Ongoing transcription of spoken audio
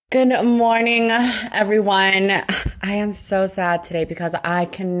Good morning, everyone. I am so sad today because I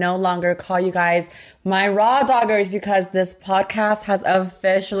can no longer call you guys my raw doggers because this podcast has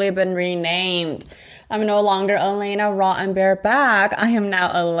officially been renamed. I'm no longer Elena Raw and Bareback. I am now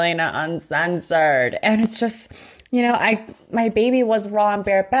Elena Uncensored. And it's just, my baby was raw and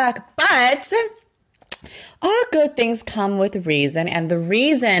bareback, but all good things come with reason, and the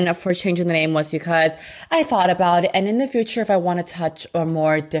reason for changing the name was because I thought about it, and in the future, if I want to touch a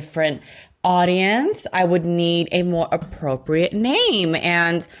more different audience, I would need a more appropriate name.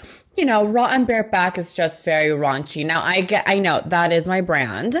 And, Raw and Bareback is just very raunchy. Now, I know that is my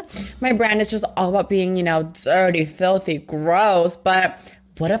brand. My brand is just all about being, dirty, filthy, gross, but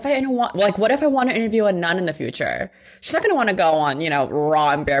what if I want to interview a nun in the future? She's not going to want to go on,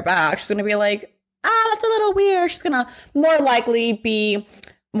 Raw and Bareback. She's going to be like, that's a little weird. She's gonna more likely be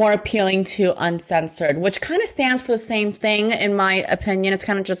more appealing to Uncensored, which kind of stands for the same thing in my opinion. It's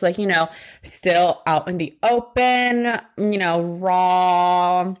kind of just like, still out in the open,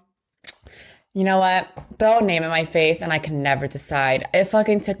 raw. You know what? Throw a name in my face and I can never decide. It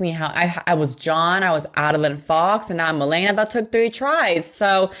fucking took me I was John, I was Adeline Fox, and now I'm Elena. That took 3 tries.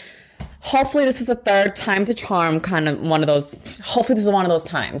 So hopefully this is a third time to charm, kind of one of those. Hopefully this is one of those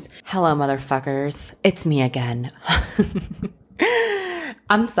times. Hello, motherfuckers. It's me again.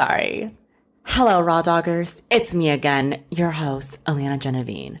 I'm sorry. Hello, raw doggers. It's me again, your host, Elena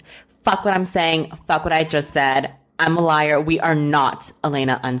Genevieve. Fuck what I'm saying. Fuck what I just said. I'm a liar. We are not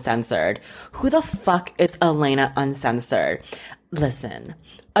Elena Uncensored. Who the fuck is Elena Uncensored? Listen,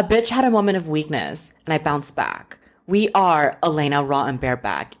 a bitch had a moment of weakness and I bounced back. We are Elena Raw and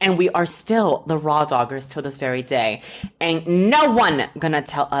Bareback, and we are still the Raw Doggers till this very day. Ain't no one gonna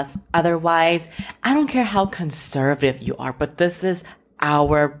tell us otherwise. I don't care how conservative you are, but this is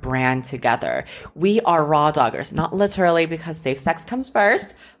our brand together. We are Raw Doggers, not literally because safe sex comes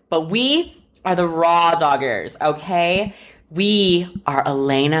first, but we are the Raw Doggers, okay? We are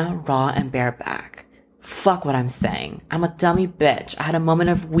Elena Raw and Bareback. Fuck what I'm saying. I'm a dummy bitch. I had a moment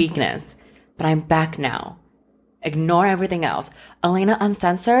of weakness, but I'm back now. Ignore everything else. Elena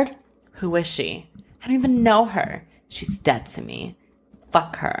Uncensored? Who is she? I don't even know her. She's dead to me.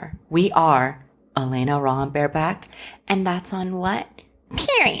 Fuck her. We are Elena Raw and Bareback, and that's on what?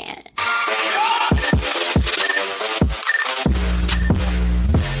 Period.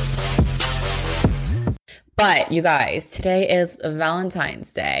 But you guys, today is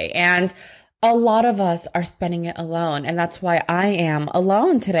Valentine's Day, and a lot of us are spending it alone, and that's why I am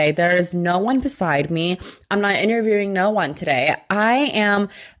alone today. There is no one beside me. I'm not interviewing no one today. I am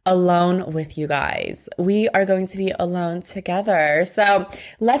alone with you guys. We are going to be alone together. So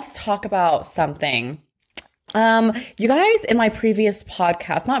let's talk about something. You guys, in my previous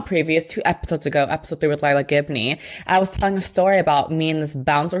podcast, not previous, 2 episodes ago, episode 3 with Lila Gibney, I was telling a story about me and this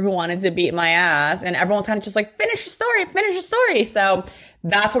bouncer who wanted to beat my ass, and everyone's kind of just like, finish your story. So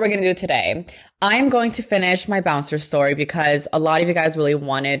that's what we're going to do today. I'm going to finish my bouncer story because a lot of you guys really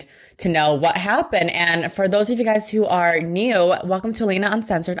wanted to know what happened. And for those of you guys who are new, welcome to Elena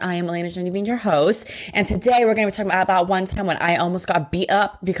Uncensored. I am Elena Genevieve, your host. And today we're going to be talking about that one time when I almost got beat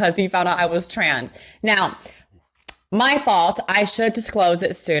up because he found out I was trans. Now, my fault. I should have disclosed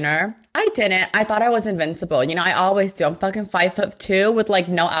it sooner. I didn't. I thought I was invincible. I always do. I'm fucking 5'2" with like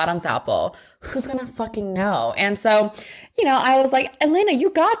no Adam's apple. Who's gonna fucking know? And so, I was like, Elena,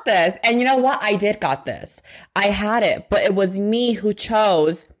 you got this. And you know what? I did got this. I had it, but it was me who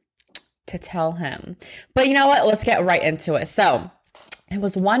chose to tell him. But you know what? Let's get right into it. So it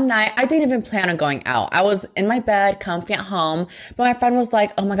was one night. I didn't even plan on going out. I was in my bed, comfy at home. But my friend was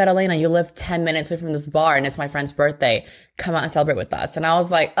like, oh my God, Elena, you live 10 minutes away from this bar and it's my friend's birthday. Come out and celebrate with us. And I was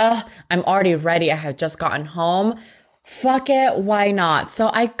like, I'm already ready. I have just gotten home. Fuck it. Why not? So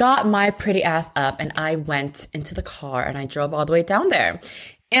I got my pretty ass up and I went into the car and I drove all the way down there.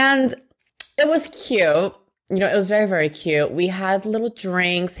 And it was cute. It was very, very cute. We had little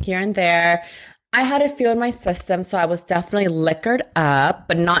drinks here and there. I had a feel in my system, so I was definitely liquored up,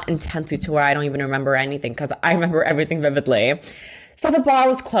 but not intensely to where I don't even remember anything because I remember everything vividly. So the bar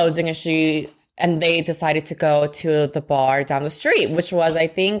was closing and they decided to go to the bar down the street, which was, I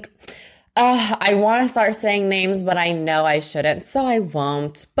think, I want to start saying names, but I know I shouldn't, so I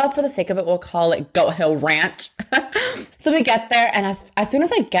won't. But for the sake of it, we'll call it Goat Hill Ranch. So we get there, and as soon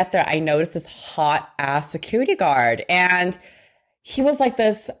as I get there, I noticed this hot-ass security guard, and he was like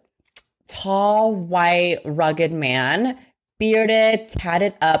this tall, white, rugged man, bearded,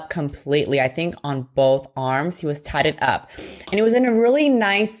 tatted up completely. I think on both arms, he was tatted up. And he was in a really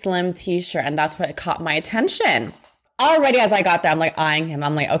nice, slim t-shirt, and that's what caught my attention. Already as I got there, I'm like eyeing him.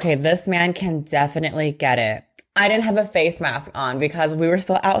 I'm like, okay, this man can definitely get it. I didn't have a face mask on because we were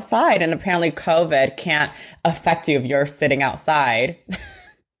still outside, and apparently COVID can't affect you if you're sitting outside.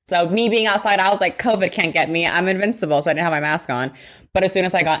 So me being outside, I was like, COVID can't get me. I'm invincible. So I didn't have my mask on. But as soon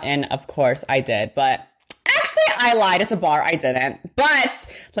as I got in, of course I did. But actually, I lied. It's a bar. I didn't.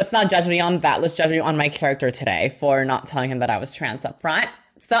 But let's not judge me on that. Let's judge me on my character today for not telling him that I was trans up front.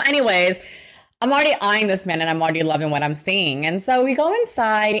 So anyways, I'm already eyeing this man and I'm already loving what I'm seeing. And so we go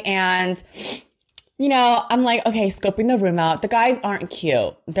inside and, you know, I'm like, okay, scoping the room out. The guys aren't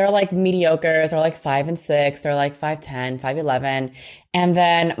cute. They're like mediocres. They're like 5 and 6. They're like 5'10", 5'11". And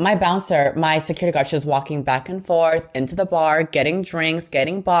then my bouncer, my security guard, she's walking back and forth into the bar, getting drinks,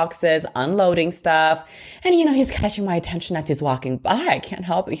 getting boxes, unloading stuff. And, you know, he's catching my attention as he's walking by. I can't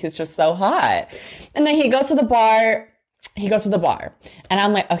help it. He's just so hot. And then he goes to the bar. And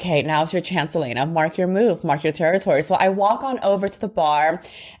I'm like, okay, now's your chance, Elena. Mark your move, mark your territory. So I walk on over to the bar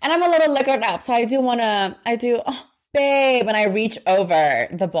and I'm a little liquored up. So oh, babe. And I reach over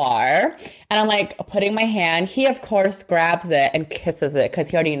the bar and I'm like putting my hand. He, of course, grabs it and kisses it because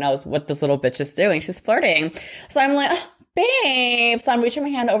he already knows what this little bitch is doing. She's flirting. So I'm like, oh, babe. So I'm reaching my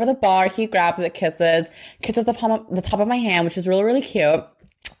hand over the bar. He grabs it, kisses the top of my hand, which is really, really cute.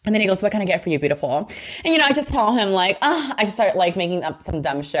 And then he goes, what can I get for you, beautiful? And, you know, I just tell him, like, I just start, like, making up some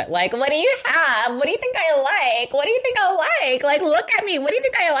dumb shit. Like, what do you have? What do you think I like? What do you think I like? Like, look at me. What do you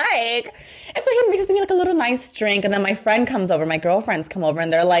think I like? And so he mixes me, like, a little nice drink. And then my friend comes over. My girlfriends come over.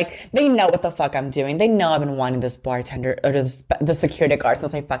 And they're like, they know what the fuck I'm doing. They know I've been wanting this bartender or the security guard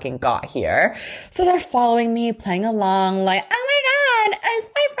since I fucking got here. So they're following me, playing along, like, oh, my God,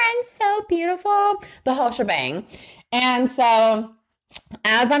 is my friend so beautiful? The whole shebang. And so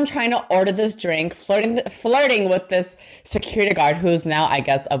as I'm trying to order this drink, flirting with this security guard who's now, I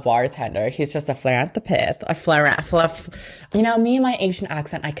guess, a bartender. He's just a philanthropist, you know, me and my Asian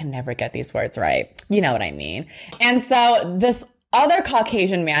accent, I can never get these words right. You know what I mean? And so this other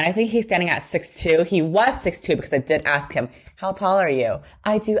Caucasian man, I think he's standing at 6'2". He was 6'2" because I did ask him, how tall are you?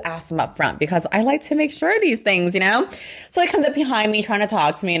 I do ask him up front because I like to make sure of these things, you know? So he comes up behind me trying to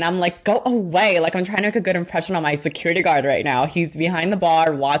talk to me and I'm like, go away. Like I'm trying to make a good impression on my security guard right now. He's behind the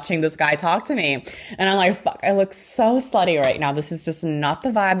bar watching this guy talk to me. And I'm like, fuck, I look so slutty right now. This is just not the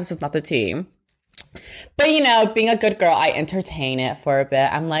vibe. This is not the tea. But, you know, being a good girl, I entertain it for a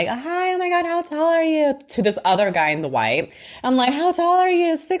bit. I'm like, hi, oh my God, how tall are you? To this other guy in the white. I'm like, how tall are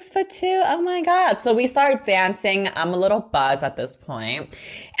you? 6'2". Oh my God. So we start dancing. I'm a little buzzed at this point. And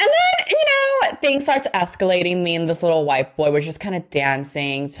then, you know, things starts escalating. Me and this little white boy, we're just kind of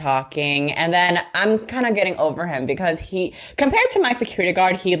dancing, talking. And then I'm kind of getting over him because compared to my security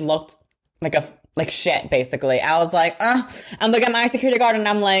guard, he looked like shit, basically. I was like, I'm looking at my security guard and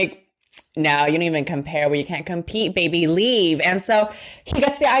I'm like, no, you don't even compare where you can't compete, baby, leave. And so he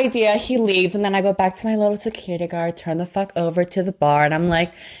gets the idea, he leaves, and then I go back to my little security guard, turn the fuck over to the bar, and I'm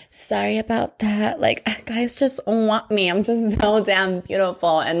like, sorry about that. Like, guys just want me. I'm just so damn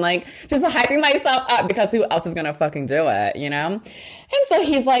beautiful. And like, just hyping myself up because who else is gonna fucking do it, you know? And so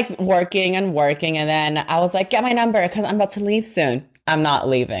he's like working, and then I was like, get my number because I'm about to leave soon. I'm not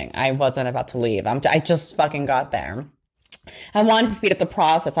leaving. I wasn't about to leave. I just fucking got there. I wanted to speed up the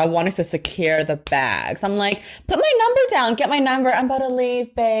process. I wanted to secure the bags. I'm like, put my number down. Get my number. I'm about to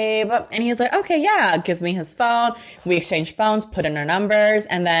leave, babe. And he's like, okay, yeah. Gives me his phone. We exchange phones, put in our numbers.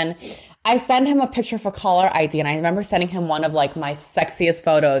 And then I send him a picture for caller ID. And I remember sending him one of like my sexiest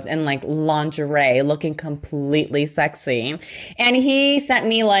photos in like lingerie, looking completely sexy. And he sent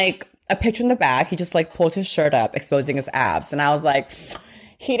me like a picture in the back. He just like pulled his shirt up, exposing his abs. And I was like,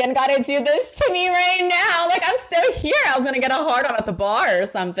 he didn't gotta do this to me right now. Like, I'm still here. I was gonna get a hard on at the bar or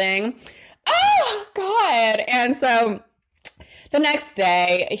something. Oh, God. And so the next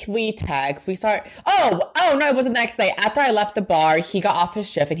day, we text. We start. Oh, no, it wasn't the next day. After I left the bar, he got off his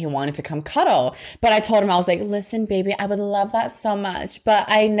shift and he wanted to come cuddle. But I told him, I was like, listen, baby, I would love that so much. But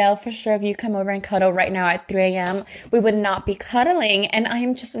I know for sure if you come over and cuddle right now at 3 a.m., we would not be cuddling. And I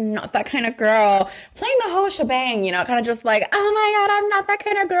am just not that kind of girl. Playing the whole shebang, you know, kind of just like, oh my God, I'm not that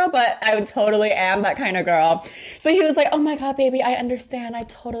kind of girl. But I totally am that kind of girl. So he was like, oh my God, baby, I understand. I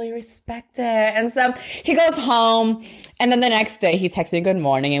totally respect it. And so he goes home. And then the next day, he texts me good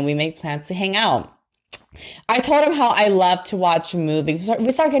morning and we make plans to hang out. I told him how I love to watch movies.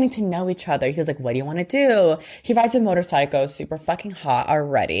 We start getting to know each other. He was like, what do you want to do? He rides a motorcycle, super fucking hot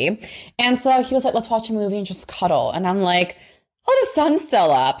already. And so he was like, let's watch a movie and just cuddle. And I'm like, oh, the sun's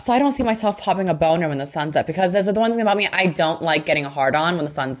still up. So I don't see myself popping a boner when the sun's up because there's the one thing about me, I don't like getting a hard on when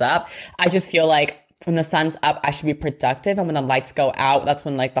the sun's up. I just feel like when the sun's up, I should be productive. And when the lights go out, that's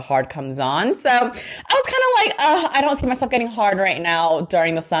when like the hard comes on. So I was kind of like, I don't see myself getting hard right now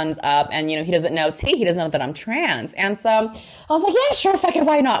during the sun's up. And, you know, he doesn't know T. He doesn't know that I'm trans. And so I was like, yeah, sure, fucking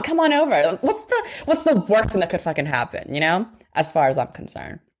why not? Come on over. What's the worst thing that could fucking happen, you know? As far as I'm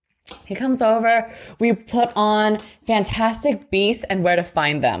concerned. He comes over, we put on Fantastic Beasts and Where to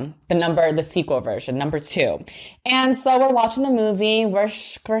Find Them, the sequel version, number 2. And so we're watching the movie, we're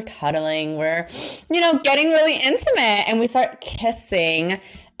cuddling, we're, you know, getting really intimate, and we start kissing,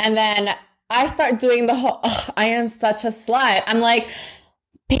 and then I start doing the whole, I am such a slut. I'm like,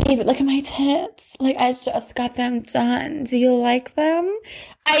 babe, look at my tits. Like, I just got them done. Do you like them?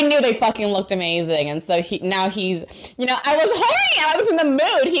 I knew they fucking looked amazing. And so now he's, you know, I was horny. I was in the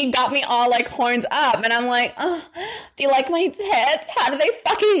mood. He got me all like horned up. And I'm like, oh, do you like my tits? How do they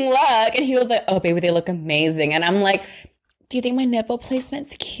fucking look? And he was like, oh, baby, they look amazing. And I'm like, do you think my nipple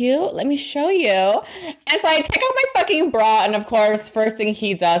placement's cute? Let me show you. And so I take out my fucking bra. And of course, first thing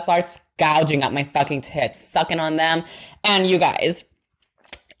he does starts gouging up my fucking tits, sucking on them. And you guys,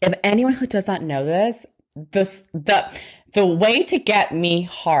 if anyone who does not know this, the way to get me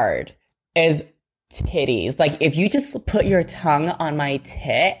hard is titties. Like, if you just put your tongue on my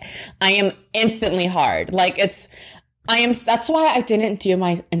tit, I am instantly hard. Like, that's why I didn't do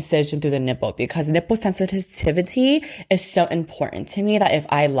my incision through the nipple, because nipple sensitivity is so important to me that if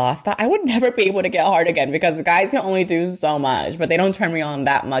I lost that, I would never be able to get hard again, because guys can only do so much, but they don't turn me on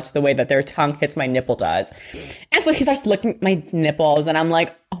that much the way that their tongue hits my nipple does. And so he starts licking my nipples and I'm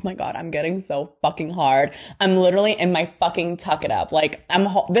like, oh my God, I'm getting so fucking hard. I'm literally in my fucking tuck it up. Like,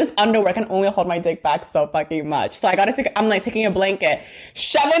 this underwear can only hold my dick back so fucking much. So I'm like taking a blanket,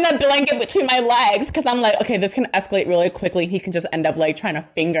 shoving the blanket between my legs, because I'm like, okay, this can escalate really quickly. He can just end up like trying to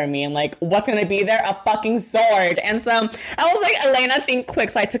finger me, and like, what's gonna be there? A fucking sword. And so I was like, Elena, think quick.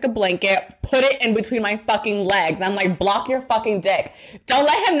 So I took a blanket, put it in between my fucking legs. I'm like, block your fucking dick. Don't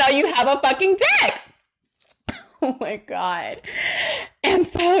let him know you have a fucking dick. Oh my God. And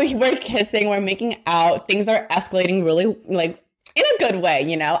so we're kissing, we're making out. Things are escalating really, like, in a good way,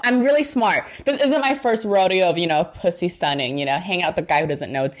 you know? I'm really smart. This isn't my first rodeo of, you know, pussy stunning, you know, hanging out with the guy who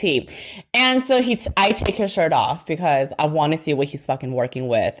doesn't know T. And so I take his shirt off because I want to see what he's fucking working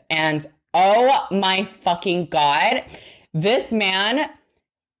with. And oh my fucking God, this man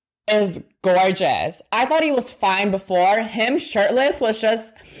is gorgeous. I thought he was fine before. Him shirtless was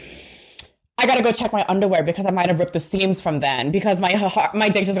just... I gotta go check my underwear because I might have ripped the seams from then, because my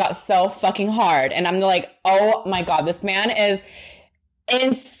dick just got so fucking hard. And I'm like, oh my God, this man is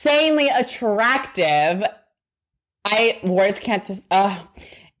insanely attractive. Words can't just,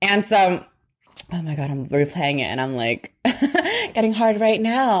 and so, oh my God, I'm replaying it and I'm like, getting hard right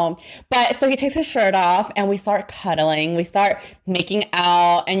now. But so he takes his shirt off and we start cuddling. We start making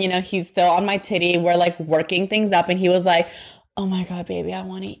out, and you know, he's still on my titty. We're like working things up, and he was like, oh my God, baby, I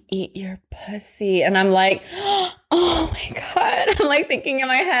want to eat your pussy. And I'm like, oh my God. I'm like thinking in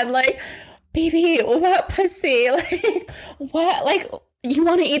my head, like, baby, what pussy? Like, what? Like, you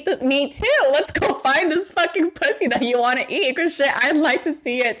want to eat me too? Let's go find this fucking pussy that you want to eat, because shit, I'd like to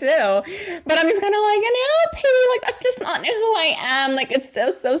see it too. But I'm just kind of like, no, baby, like, that's just not who I am. Like, it's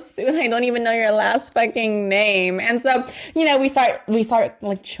still so soon. I don't even know your last fucking name. And so, you know, we start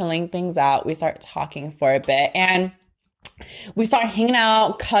like chilling things out. We start talking for a bit, and we start hanging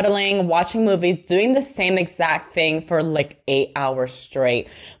out, cuddling, watching movies, doing the same exact thing for like 8 hours straight.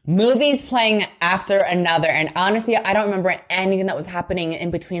 Movies playing after another. And honestly, I don't remember anything that was happening in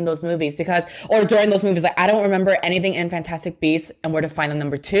between those movies or during those movies. Like, I don't remember anything in Fantastic Beasts and Where to Find Them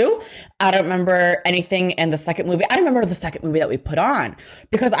number 2. I don't remember anything in the second movie. I don't remember the second movie that we put on,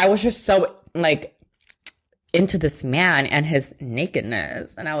 because I was just so like into this man and his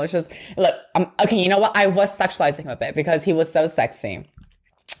nakedness. And I was just, look, okay, you know what? I was sexualizing him a bit because he was so sexy.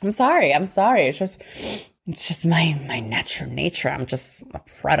 I'm sorry. It's just my natural nature. I'm just a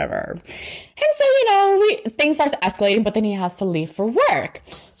predator. And so, you know, things starts escalating, but then he has to leave for work.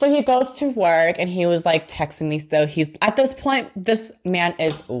 So he goes to work and he was like texting me still. He's at this point, this man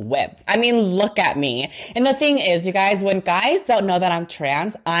is whipped. I mean, look at me. And the thing is, you guys, when guys don't know that I'm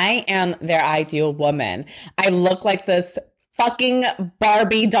trans, I am their ideal woman. I look like this fucking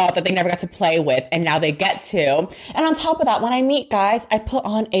Barbie doll that they never got to play with, and now they get to. And on top of that, when I meet guys, I put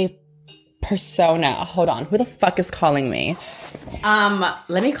on a persona. Hold on. Who the fuck is calling me?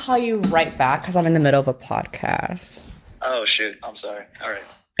 Let me call you right back because I'm in the middle of a podcast. Oh, shoot. I'm sorry. All right.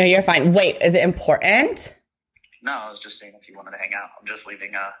 No, you're fine. Wait, is it important? No, I was just saying if you wanted to hang out. I'm just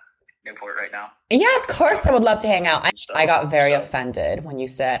leaving Newport right now. Yeah, of course I would love to hang out. I got very offended when you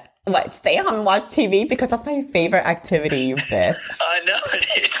said, what, stay home and watch TV? Because that's my favorite activity, you bitch. I know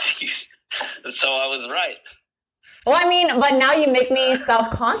it is. So I was right. Well, I mean, but now you make me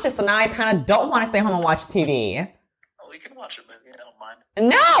self-conscious, so now I kind of don't want to stay home and watch TV. Well, we can watch a movie. I don't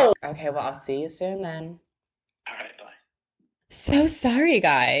mind. No! Okay, well, I'll see you soon then. All right, bye. So sorry,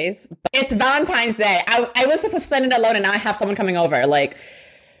 guys. It's Valentine's Day. I was supposed to spend it alone, and now I have someone coming over. Like,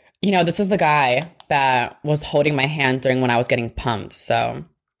 you know, this is the guy that was holding my hand during when I was getting pumped, so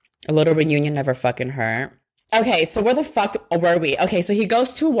a little reunion never fucking hurt. Okay, so where the fuck were we? Okay, so he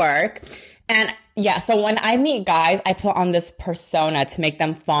goes to work, and yeah, so when I meet guys, I put on this persona to make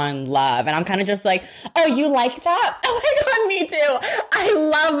them fall in love, and I'm kind of just like, oh, you like that? Oh my god, me too. I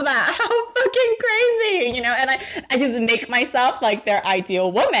love that. How fucking crazy, you know? And I just make myself like their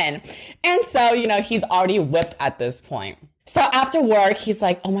ideal woman. And so, you know, he's already whipped at this point. So after work, he's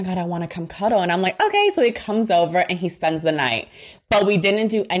like, oh my god, I want to come cuddle. And I'm like, okay. So he comes over and he spends the night. But we didn't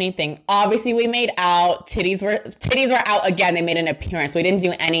do anything. Obviously, we made out. Titties were out again. They made an appearance. We didn't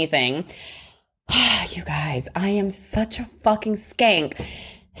do anything. You guys, I am such a fucking skank.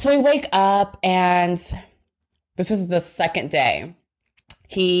 So we wake up and this is the second day.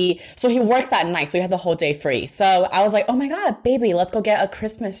 He works at night, so he had the whole day free. So I was like, oh my god, baby, let's go get a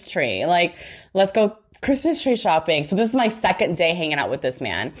Christmas tree. Like, let's go Christmas tree shopping. So this is my second day hanging out with this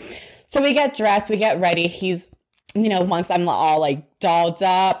man. So we get dressed, we get ready. He's, you know, once I'm all like dolled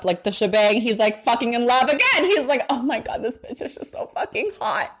up, like the shebang, he's like fucking in love again. He's like, oh my god, this bitch is just so fucking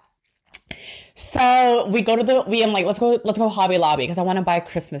hot. So we go to I'm like, let's go Hobby Lobby because I want to buy a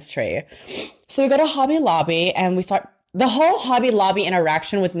Christmas tree. So we go to Hobby Lobby and we start. The whole Hobby Lobby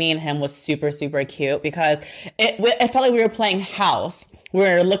interaction with me and him was super, super cute because it felt like we were playing house. We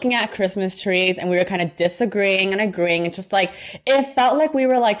were looking at Christmas trees and we were kind of disagreeing and agreeing. It's just like, it felt like we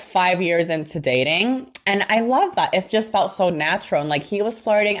were like 5 years into dating. And I love that. It just felt so natural. And like he was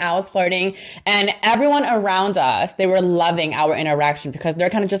flirting, I was flirting, and everyone around us, they were loving our interaction because they're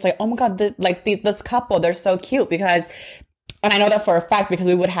kind of just like, oh my God, this couple, they're so cute because and I know that for a fact because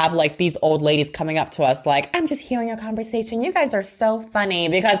we would have like these old ladies coming up to us like, I'm just hearing your conversation. You guys are so funny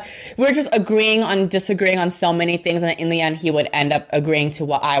because we're just agreeing on disagreeing on so many things. And in the end, he would end up agreeing to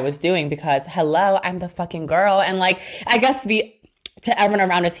what I was doing because hello, I'm the fucking girl. And like, I guess to everyone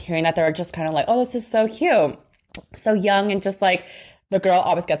around us hearing that, they were just kind of like, oh, this is so cute. So young and just like, the girl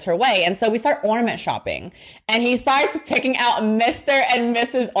always gets her way. And so we start ornament shopping. And he starts picking out Mr. and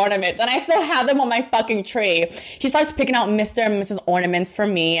Mrs. ornaments. And I still have them on my fucking tree. He starts picking out Mr. and Mrs. ornaments for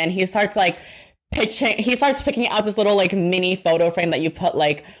me. And he starts picking out this little like mini photo frame that you put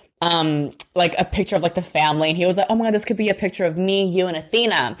like a picture of like the family. And he was like, oh my God, this could be a picture of me, you, and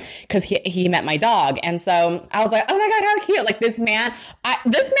Athena. Cause he met my dog. And so I was like, oh my God, how cute. Like this man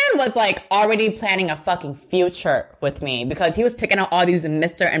was like already planning a fucking future with me because he was picking out all these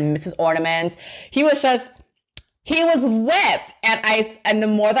Mr. and Mrs. ornaments. He was whipped. And the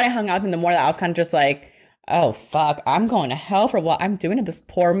more that I hung out with him, the more that I was kind of just like, oh fuck, I'm going to hell for what I'm doing to this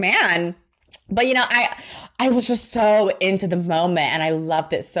poor man. But you know, I was just so into the moment and I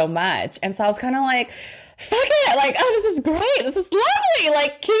loved it so much. And so I was kind of like, fuck it. Like, oh, this is great. This is lovely.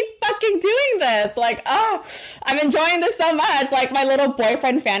 Like, keep fucking doing this. Like, oh, I'm enjoying this so much. Like my little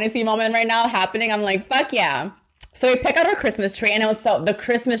boyfriend fantasy moment right now happening. I'm like, fuck yeah. So we pick out our Christmas tree and it was the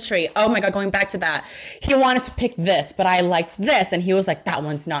Christmas tree. Oh my God, going back to that. He wanted to pick this, but I liked this. And he was like, that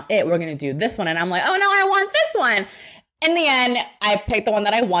one's not it. We're going to do this one. And I'm like, oh no, I want this one. In the end, I picked the one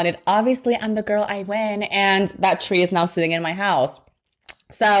that I wanted. Obviously, I'm the girl, I win. And that tree is now sitting in my house.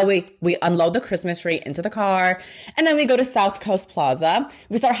 So we unload the Christmas tree into the car. And then we go to South Coast Plaza.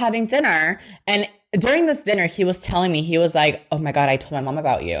 We start having dinner. And during this dinner, he was telling me, he was like, oh my God, I told my mom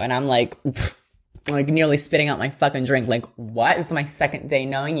about you. And I'm like nearly spitting out my fucking drink. Like, what? This is my second day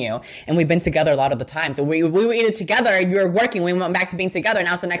knowing you. And we've been together a lot of the time. So we were either together, you were working, we went back to being together.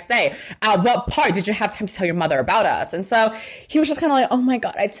 Now it's the next day. At what part did you have time to tell your mother about us? And so he was just kind of like, oh my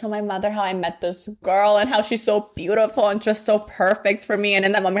God, I tell my mother how I met this girl and how she's so beautiful and just so perfect for me. And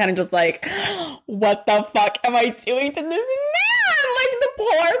in that moment, kind of just like, what the fuck am I doing to this man? Like the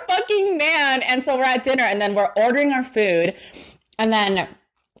poor fucking man. And so we're at dinner and then we're ordering our food. And then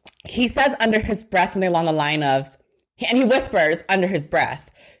he says under his breath something along the line of, and he whispers under his breath,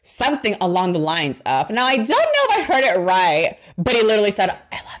 something along the lines of, now I don't know if I heard it right, but he literally said,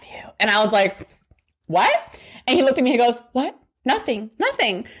 I love you. And I was like, what? And he looked at me, he goes, what? Nothing.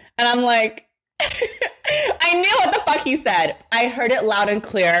 And I'm like, I knew what the fuck he said. I heard it loud and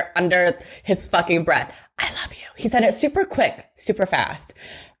clear under his fucking breath. I love you. He said it super quick, super fast.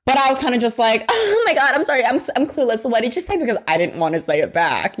 But I was kind of just like, oh my God, I'm sorry. I'm clueless. What did you say? Because I didn't want to say it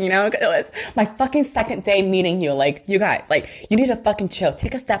back. You know, it was my fucking second day meeting you. Like, you guys, like, you need to fucking chill.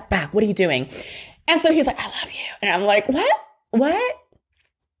 Take a step back. What are you doing? And so he's like, I love you. And I'm like, what?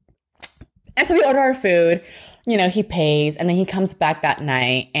 And so we order our food. he pays and then he comes back that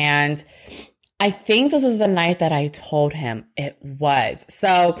night. And I think this was the night that I told him it was.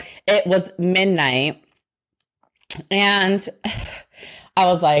 So it was midnight and I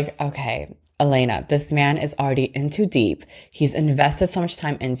was like, okay, Elena, this man is already in too deep. He's invested so much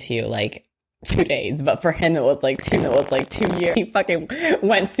time into you, like 2 days, but for him it was like 2 years. He fucking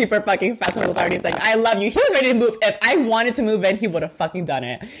went super fucking fast and was already saying, I love you. He was ready to move. If I wanted to move in, he would have fucking done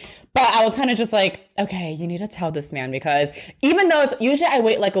it. But I was kind of just like, okay, you need to tell this man, because even though it's usually I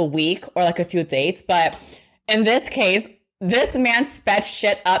wait like a week or like a few dates, but in this case, this man sped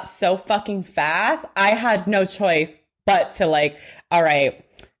shit up so fucking fast. I had no choice but to like, all right,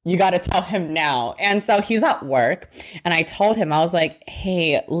 you got to tell him now. And so he's at work and I told him, I was like,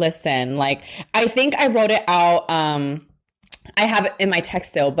 hey, listen, like, I think I wrote it out. I have it in my text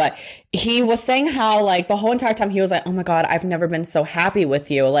still, but he was saying how like the whole entire time he was like, oh my God, I've never been so happy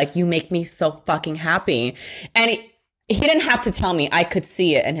with you. Like, you make me so fucking happy. And he didn't have to tell me. I could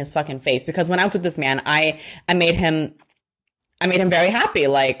see it in his fucking face, because when I was with this man, I made him very happy.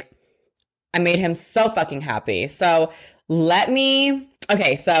 Like, I made him so fucking happy. So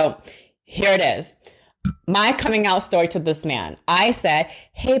okay, so here it is. My coming out story to this man. I said,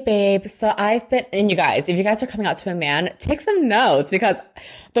 hey babe, so and you guys, if you guys are coming out to a man, take some notes, because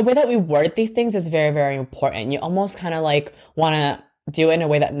the way that we word these things is very, very important. You almost kind of like want to do it in a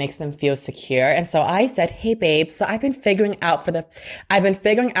way that makes them feel secure. And so I said, hey babe, so I've been figuring out for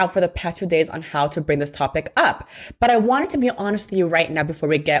the past few days on how to bring this topic up, but I wanted to be honest with you right now before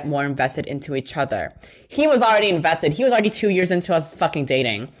we get more invested into each other. He was already invested. He was already 2 years into us fucking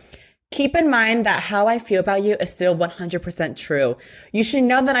dating. Keep in mind that how I feel about you is still 100% true. You should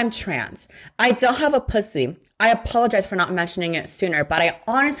know that I'm trans. I don't have a pussy. I apologize for not mentioning it sooner, but I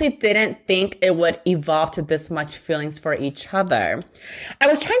honestly didn't think it would evolve to this much feelings for each other. I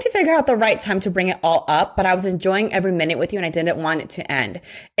was trying to figure out the right time to bring it all up, but I was enjoying every minute with you and I didn't want it to end.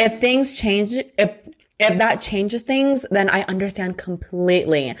 If things change, if that changes things, then I understand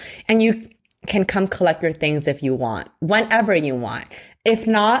completely. And you can come collect your things if you want, whenever you want. If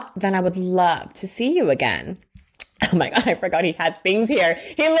not, then I would love to see you again. Oh my God, I forgot he had things here.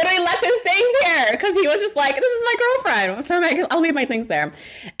 He literally left his things here because he was just like, this is my girlfriend. So I'm like, I'll leave my things there.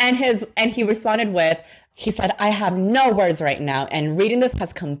 And he responded with, he said, I have no words right now, and reading this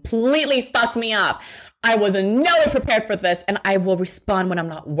has completely fucked me up. I was in no way prepared for this, and I will respond when I'm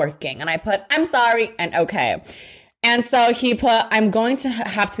not working. And I put, I'm sorry, and okay. And so he put, I'm going to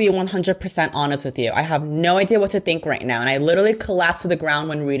have to be 100% honest with you. I have no idea what to think right now. And I literally collapsed to the ground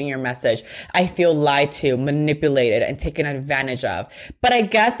when reading your message. I feel lied to, manipulated, and taken advantage of. But I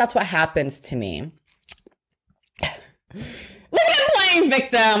guess that's what happens to me. Look at him playing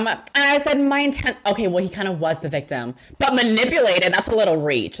victim. And I said, my intent, okay, well, he kind of was the victim, but manipulated, that's a little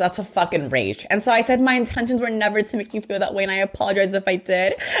reach. That's a fucking reach. And so I said, my intentions were never to make you feel that way, and I apologize if I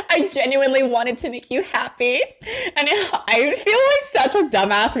did. I genuinely wanted to make you happy. And I feel like such a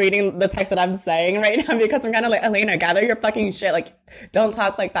dumbass reading the text that I'm saying right now, because I'm kind of like, Elena, gather your fucking shit. Like, don't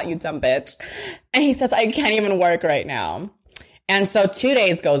talk like that, you dumb bitch. And he says, I can't even work right now. And so 2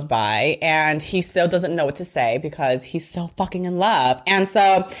 days goes by and he still doesn't know what to say because he's so fucking in love. And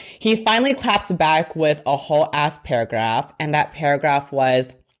so he finally claps back with a whole ass paragraph. And that paragraph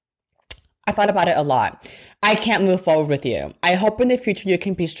was, I thought about it a lot. I can't move forward with you. I hope in the future you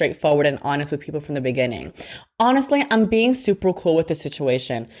can be straightforward and honest with people from the beginning. Honestly, I'm being super cool with the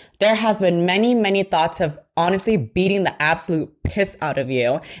situation. There has been many, many thoughts of honestly beating the absolute piss out of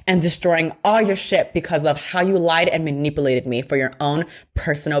you and destroying all your shit because of how you lied and manipulated me for your own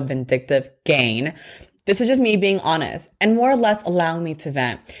personal vindictive gain. This is just me being honest and more or less allowing me to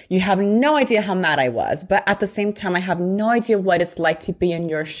vent. You have no idea how mad I was, but at the same time, I have no idea what it's like to be in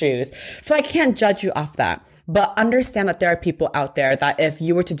your shoes. So I can't judge you off that. But understand that there are people out there that if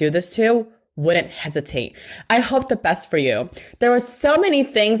you were to do this to, wouldn't hesitate. I hope the best for you. There were so many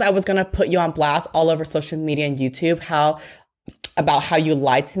things I was going to put you on blast all over social media and YouTube, about how you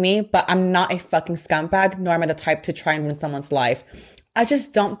lied to me, but I'm not a fucking scumbag, nor am I the type to try and ruin someone's life. I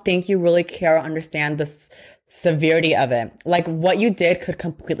just don't think you really care or understand the severity of it. Like, what you did could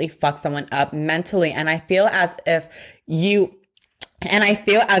completely fuck someone up mentally. And I feel as if you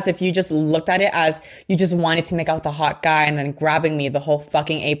just looked at it as you just wanted to make out with the hot guy and then grabbing me, the whole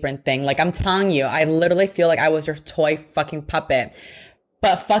fucking apron thing. Like, I'm telling you, I literally feel like I was your toy fucking puppet.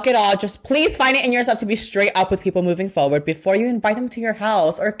 But fuck it all. Just please find it in yourself to be straight up with people moving forward before you invite them to your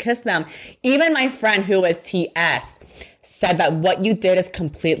house or kiss them. Even my friend who is TS said that what you did is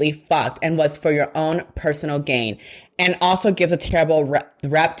completely fucked and was for your own personal gain, and also gives a terrible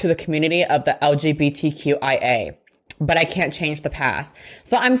rep to the community of the LGBTQIA. but I can't change the past.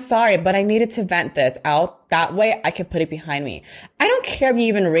 So I'm sorry, but I needed to vent this out. That way I can put it behind me. I don't care if you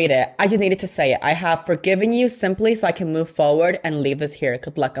even read it. I just needed to say it. I have forgiven you simply so I can move forward and leave this here.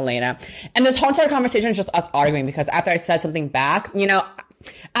 Good luck, Elena. And this whole entire conversation is just us arguing because after I said something back, you know,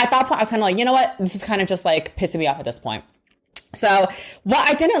 at that point I was kind of like, you know what? This is kind of just like pissing me off at this point. So what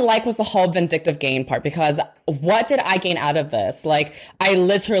I didn't like was the whole vindictive gain part, because what did I gain out of this? Like, I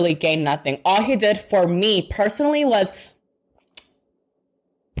literally gained nothing. All he did for me personally was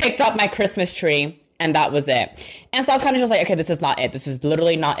picked up my Christmas tree, and that was it. And so I was kind of just like, okay, this is not it. This is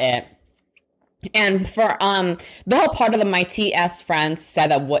literally not it. And for the whole part of my TS friends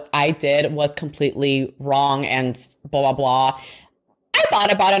said that what I did was completely wrong and blah, blah, blah. I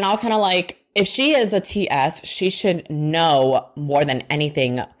thought about it, and I was kind of like, if she is a TS, she should know more than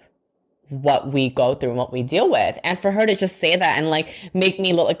anything what we go through and what we deal with. And for her to just say that and like make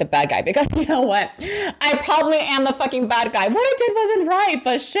me look like the bad guy, because you know what? I probably am the fucking bad guy. What I did wasn't right,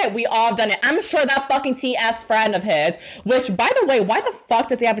 but shit, we all have done it. I'm sure that fucking TS friend of his, which by the way, why the fuck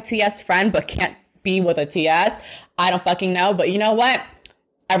does he have a TS friend but can't be with a TS? I don't fucking know, but you know what?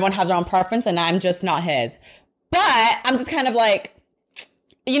 Everyone has their own preference and I'm just not his. But I'm just kind of like,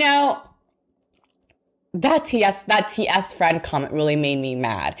 you know, that TS friend comment really made me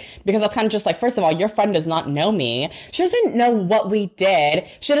mad, because I was kind of just like, first of all, your friend does not know me. She doesn't know what we did.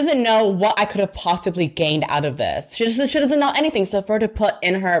 She doesn't know what I could have possibly gained out of this. She doesn't know anything. So for her to put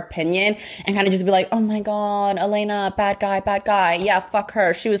in her opinion and kind of just be like, oh my God, Elena, bad guy. Yeah, fuck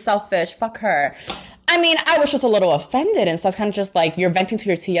her. She was selfish. Fuck her. I mean, I was just a little offended. And so I was kind of just like, you're venting to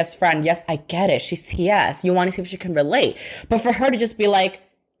your TS friend. Yes, I get it. She's TS. You want to see if she can relate. But for her to just be like,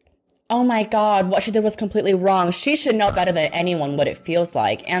 oh my God, what she did was completely wrong. She should know better than anyone what it feels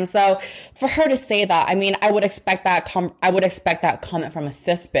like. And so for her to say that, I mean, I would expect that comment from a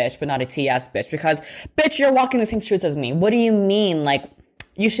cis bitch, but not a TS bitch, because bitch, you're walking the same shoes as me. What do you mean? Like,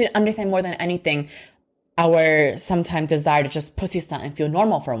 you should understand more than anything our sometimes desire to just pussy stunt and feel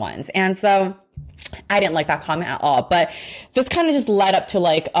normal for once. And so I didn't like that comment at all, but this kind of just led up to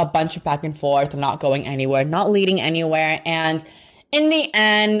like a bunch of back and forth, not going anywhere, not leading anywhere. And in the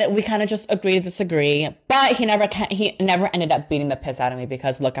end, we kind of just agree to disagree, but he never ended up beating the piss out of me,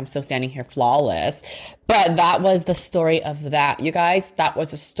 because look, I'm still standing here flawless. But that was the story of that, you guys. That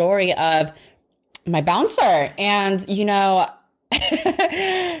was the story of my bouncer. And, you know,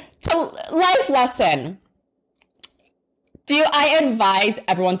 to life lesson. Do I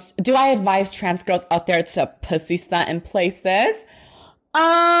advise trans girls out there to pussy stunt in places?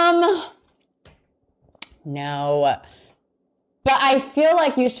 No. But I feel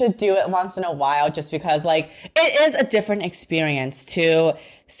like you should do it once in a while, just because, like, it is a different experience to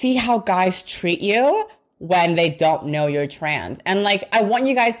see how guys treat you when they don't know you're trans. And, like, I want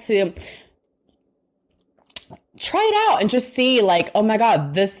you guys to try it out and just see, like, oh my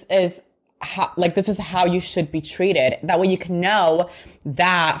God, this is how you should be treated. That way you can know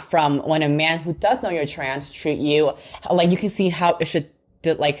that from when a man who does know you're trans treat you, like, you can see how it should,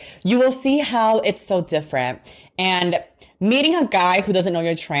 like, you will see how it's so different. And meeting a guy who doesn't know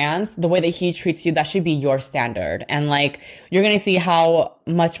you're trans, the way that he treats you, that should be your standard. And like, you're going to see how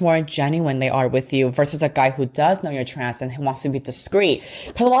much more genuine they are with you versus a guy who does know you're trans and who wants to be discreet.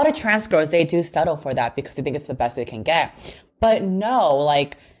 Because a lot of trans girls, they do settle for that because they think it's the best they can get. But no,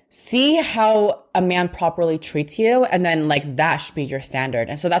 like, see how a man properly treats you, and then like that should be your standard.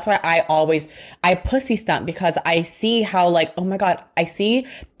 And so that's why I pussy stunt, because I see how, like, oh my God, I see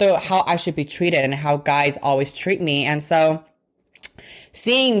how I should be treated and how guys always treat me. And so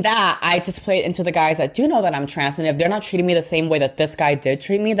seeing that, I display it into the guys that do know that I'm trans. And if they're not treating me the same way that this guy did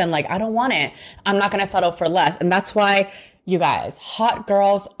treat me, then like, I don't want it. I'm not going to settle for less. And that's why, you guys, hot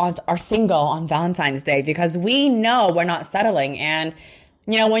girls are single on Valentine's Day, because we know we're not settling. And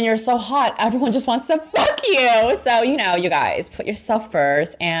you know, when you're so hot, everyone just wants to fuck you. So, you know, you guys, put yourself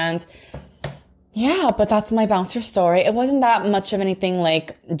first. And yeah, but that's my bouncer story. It wasn't that much of anything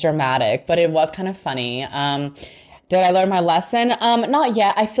like dramatic, but it was kind of funny. Did I learn my lesson? Not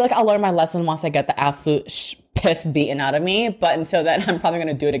yet. I feel like I'll learn my lesson once I get the absolute piss beaten out of me. But until then, I'm probably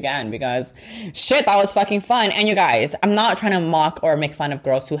going to do it again, because shit, that was fucking fun. And you guys, I'm not trying to mock or make fun of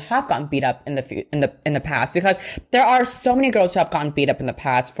girls who have gotten beat up in the past, because there are so many girls who have gotten beat up in the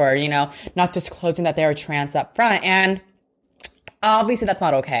past for, you know, not disclosing that they were trans up front. And obviously that's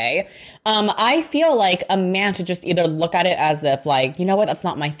not okay. I feel like a man should just either look at it as if like, you know what, that's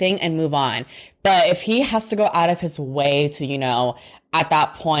not my thing, and move on. But if he has to go out of his way to, you know, at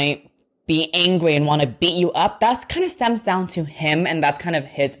that point, be angry and want to beat you up, that's kind of stems down to him, and that's kind of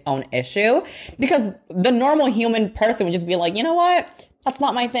his own issue. Because the normal human person would just be like, you know what? That's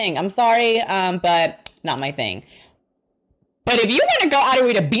not my thing. I'm sorry, but not my thing. But if you want to go out of your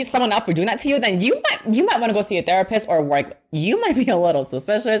way to beat someone up for doing that to you, then you might want to go see a therapist or work. You might be a little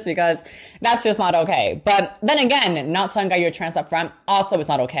suspicious because that's just not okay. But then again, not telling a guy you're trans up front, also it's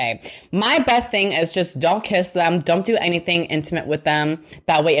not okay. My best thing is just don't kiss them. Don't do anything intimate with them.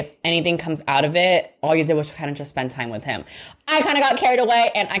 That way, if anything comes out of it, all you did was kind of just spend time with him. I kind of got carried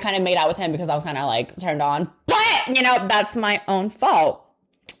away and I kind of made out with him because I was kind of like turned on. But, you know, that's my own fault.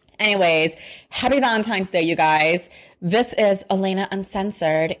 Anyways, happy Valentine's Day, you guys. This is Elena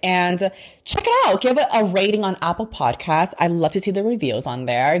Uncensored, and check it out. Give it a rating on Apple Podcasts. I love to see the reviews on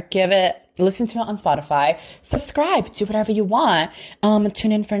there. Listen to it on Spotify. Subscribe. Do whatever you want.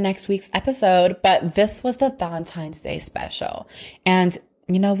 Tune in for next week's episode. But this was the Valentine's Day special. And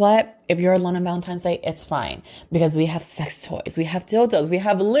you know what? If you're alone on Valentine's Day, it's fine. Because we have sex toys. We have dildos. We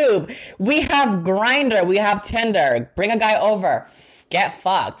have lube. We have Grindr. We have Tinder. Bring a guy over. Get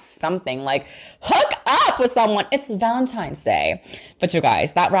fucked. Something like hook up with someone. It's Valentine's Day. But you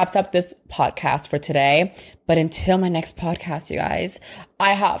guys, that wraps up this podcast for today. But until my next podcast, you guys,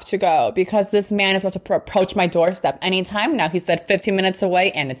 I have to go because this man is about to approach my doorstep anytime now. He said 15 minutes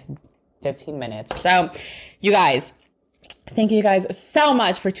away and it's 15 minutes. So you guys, thank you guys so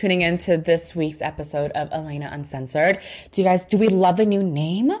much for tuning in to this week's episode of Elena Uncensored. Do we love the new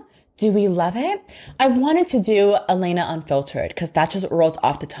name? Do we love it? I wanted to do Elena Unfiltered because that just rolls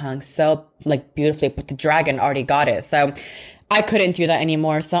off the tongue so like beautifully, but the dragon already got it. So I couldn't do that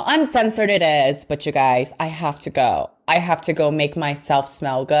anymore. So Uncensored it is. But you guys, I have to go. I have to go make myself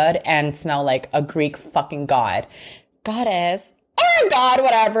smell good and smell like a Greek fucking goddess, or god,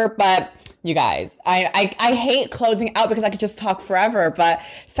 whatever. But you guys, I hate closing out because I could just talk forever, but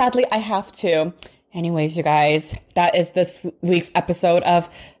sadly I have to. Anyways, you guys, that is this week's episode of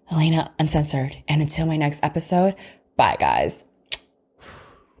Elena Uncensored. And until my next episode, bye guys.